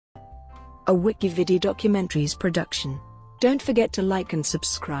a WikiVidi documentaries production. Don't forget to like and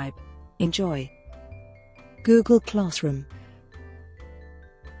subscribe. Enjoy. Google Classroom.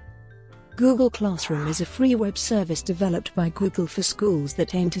 Google Classroom is a free web service developed by Google for schools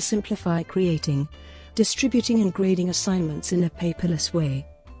that aim to simplify creating, distributing and grading assignments in a paperless way.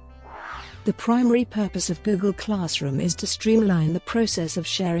 The primary purpose of Google Classroom is to streamline the process of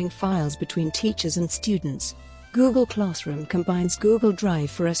sharing files between teachers and students. Google Classroom combines Google Drive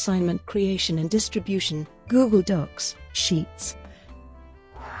for assignment creation and distribution, Google Docs, Sheets,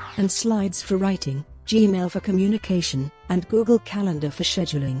 and Slides for writing, Gmail for communication, and Google Calendar for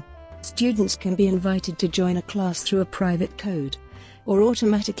scheduling. Students can be invited to join a class through a private code, or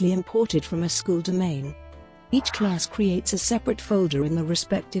automatically imported from a school domain. Each class creates a separate folder in the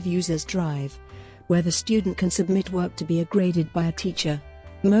respective user's drive, where the student can submit work to be graded by a teacher.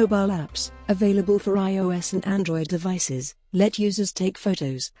 Mobile apps, available for iOS and Android devices, let users take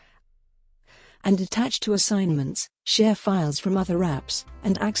photos and attach to assignments, share files from other apps,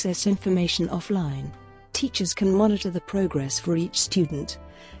 and access information offline. Teachers can monitor the progress for each student,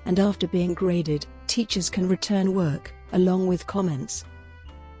 and after being graded, teachers can return work, along with comments.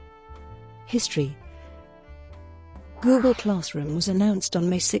 History. Google Classroom was announced on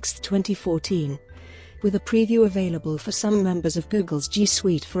May 6, 2014, with a preview available for some members of Google's G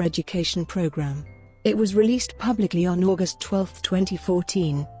Suite for Education program. It was released publicly on August 12,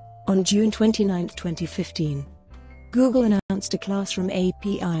 2014. On June 29, 2015, Google announced a Classroom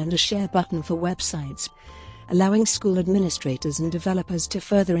API and a share button for websites, allowing school administrators and developers to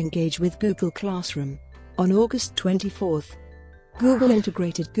further engage with Google Classroom. On August 24, Google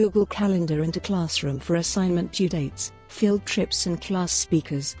integrated Google Calendar into Classroom for assignment due dates, field trips and class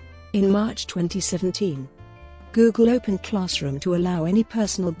speakers. In March 2017, Google opened Classroom to allow any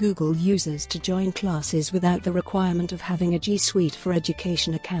personal Google users to join classes without the requirement of having a G Suite for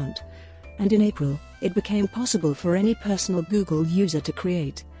Education account, and in April, it became possible for any personal Google user to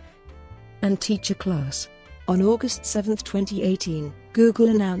create and teach a class. On August 7, 2018, Google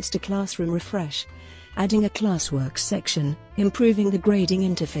announced a Classroom refresh, adding a classwork section, improving the grading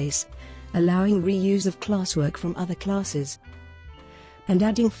interface, allowing reuse of classwork from other classes, and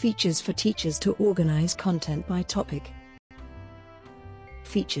adding features for teachers to organize content by topic.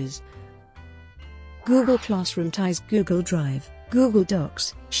 Features. Google Classroom ties Google Drive, Google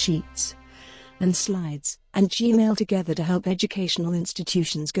Docs, Sheets, and Slides, and Gmail together to help educational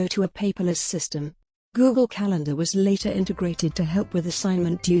institutions go to a paperless system. Google Calendar was later integrated to help with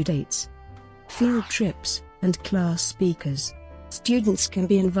assignment due dates, field trips, and class speakers. Students can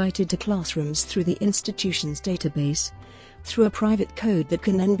be invited to classrooms through the institution's database, through a private code that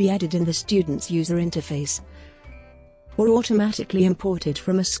can then be added in the student's user interface, or automatically imported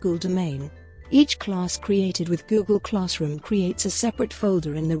from a school domain. Each class created with Google Classroom creates a separate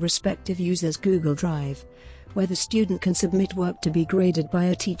folder in the respective user's Google Drive, where the student can submit work to be graded by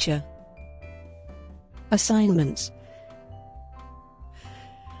a teacher. Assignments.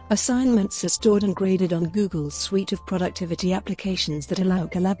 Assignments are stored and graded on Google's suite of productivity applications that allow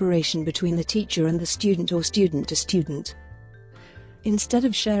collaboration between the teacher and the student or student to student. Instead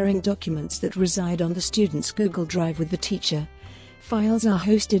of sharing documents that reside on the student's Google Drive with the teacher, files are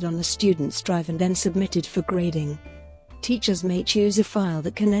hosted on the student's drive and then submitted for grading. Teachers may choose a file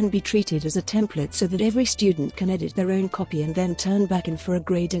that can then be treated as a template so that every student can edit their own copy and then turn back in for a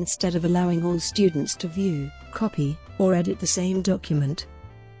grade instead of allowing all students to view, copy, or edit the same document.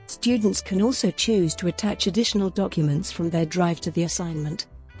 Students can also choose to attach additional documents from their drive to the assignment.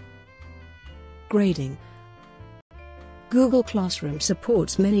 Grading. Google Classroom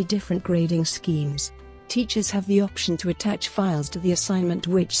supports many different grading schemes. Teachers have the option to attach files to the assignment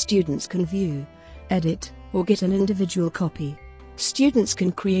which students can view, edit, or get an individual copy. Students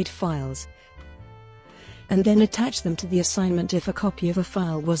can create files and then attach them to the assignment if a copy of a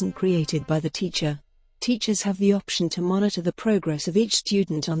file wasn't created by the teacher. Teachers have the option to monitor the progress of each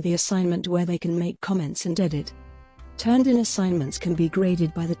student on the assignment where they can make comments and edit. Turned-in assignments can be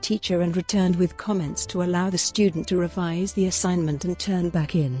graded by the teacher and returned with comments to allow the student to revise the assignment and turn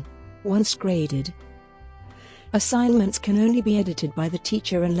back in. Once graded, assignments can only be edited by the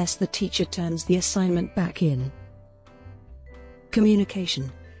teacher unless the teacher turns the assignment back in.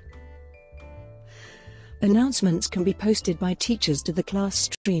 Communication. Announcements can be posted by teachers to the class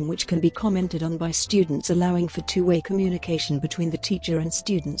stream which can be commented on by students, allowing for two-way communication between the teacher and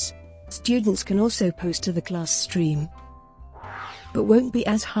students. Students can also post to the class stream, but won't be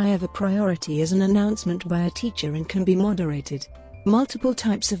as high of a priority as an announcement by a teacher and can be moderated. Multiple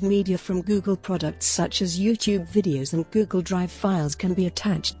types of media from Google products such as YouTube videos and Google Drive files can be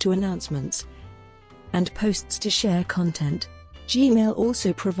attached to announcements and posts to share content. Gmail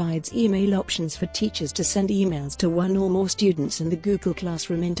also provides email options for teachers to send emails to one or more students in the Google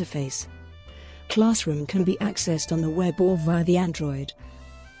Classroom interface. Classroom can be accessed on the web or via the Android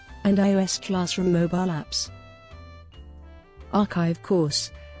and iOS Classroom mobile apps. Archive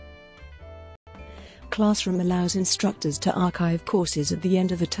course. Classroom allows instructors to archive courses at the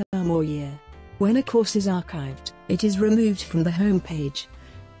end of a term or year. When a course is archived, it is removed from the home page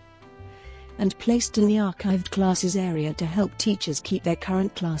and placed in the archived classes area to help teachers keep their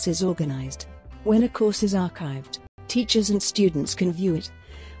current classes organized. When a course is archived, teachers and students can view it,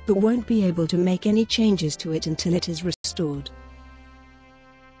 but won't be able to make any changes to it until it is restored.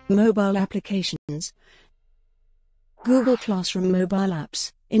 Mobile applications. Google Classroom mobile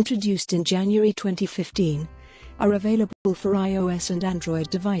apps, introduced in January 2015, are available for iOS and Android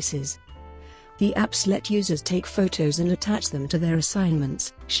devices. The apps let users take photos and attach them to their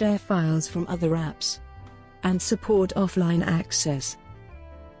assignments, share files from other apps, and support offline access.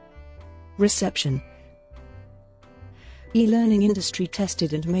 Reception. E-learning industry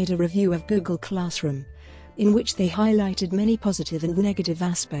tested and made a review of Google Classroom, in which they highlighted many positive and negative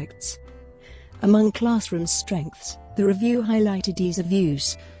aspects. Among Classroom's strengths, the review highlighted ease of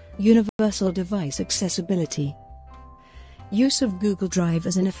use, universal device accessibility, use of Google Drive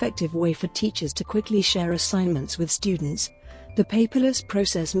as an effective way for teachers to quickly share assignments with students, the paperless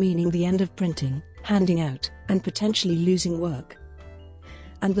process meaning the end of printing, handing out, and potentially losing work,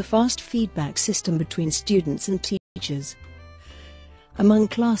 and the fast feedback system between students and teachers. Among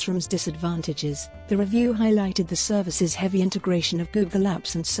Classroom's disadvantages, the review highlighted the service's heavy integration of Google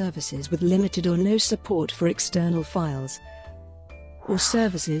Apps and services with limited or no support for external files or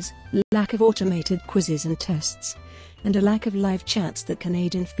services, lack of automated quizzes and tests, and a lack of live chats that can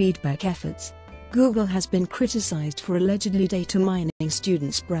aid in feedback efforts. Google has been criticized for allegedly data mining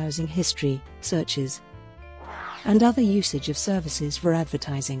students' browsing history, searches, and other usage of services for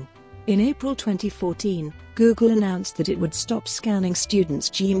advertising. In April 2014, Google announced that it would stop scanning students'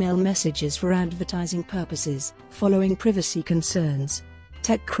 Gmail messages for advertising purposes, following privacy concerns.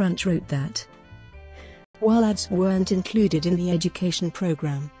 TechCrunch wrote that while ads weren't included in the education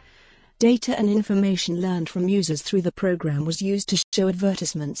program, data and information learned from users through the program was used to show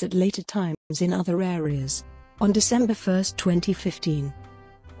advertisements at later times in other areas. On December 1, 2015,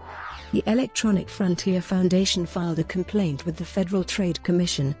 the Electronic Frontier Foundation filed a complaint with the Federal Trade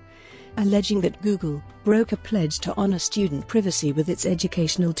Commission, alleging that Google broke a pledge to honor student privacy with its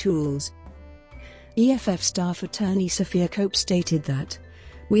educational tools. EFF staff attorney Sophia Cope stated that,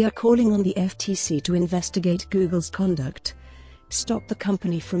 "We are calling on the FTC to investigate Google's conduct, stop the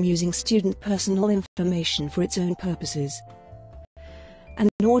company from using student personal information for its own purposes, and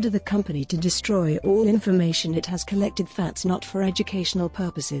order the company to destroy all information it has collected that's not for educational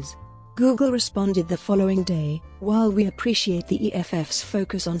purposes." Google responded the following day, "While we appreciate the EFF's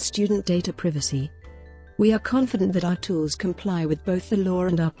focus on student data privacy, we are confident that our tools comply with both the law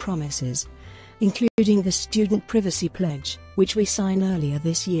and our promises, including the Student Privacy Pledge, which we signed earlier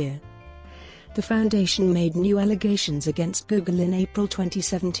this year." The foundation made new allegations against Google in April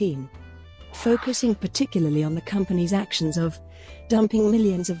 2017, focusing particularly on the company's actions of dumping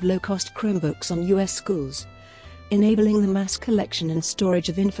millions of low-cost Chromebooks on U.S. schools, enabling the mass collection and storage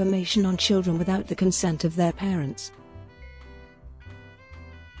of information on children without the consent of their parents.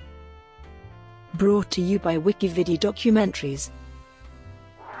 Brought to you by WikiVidi Documentaries.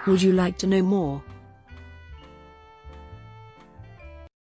 Would you like to know more?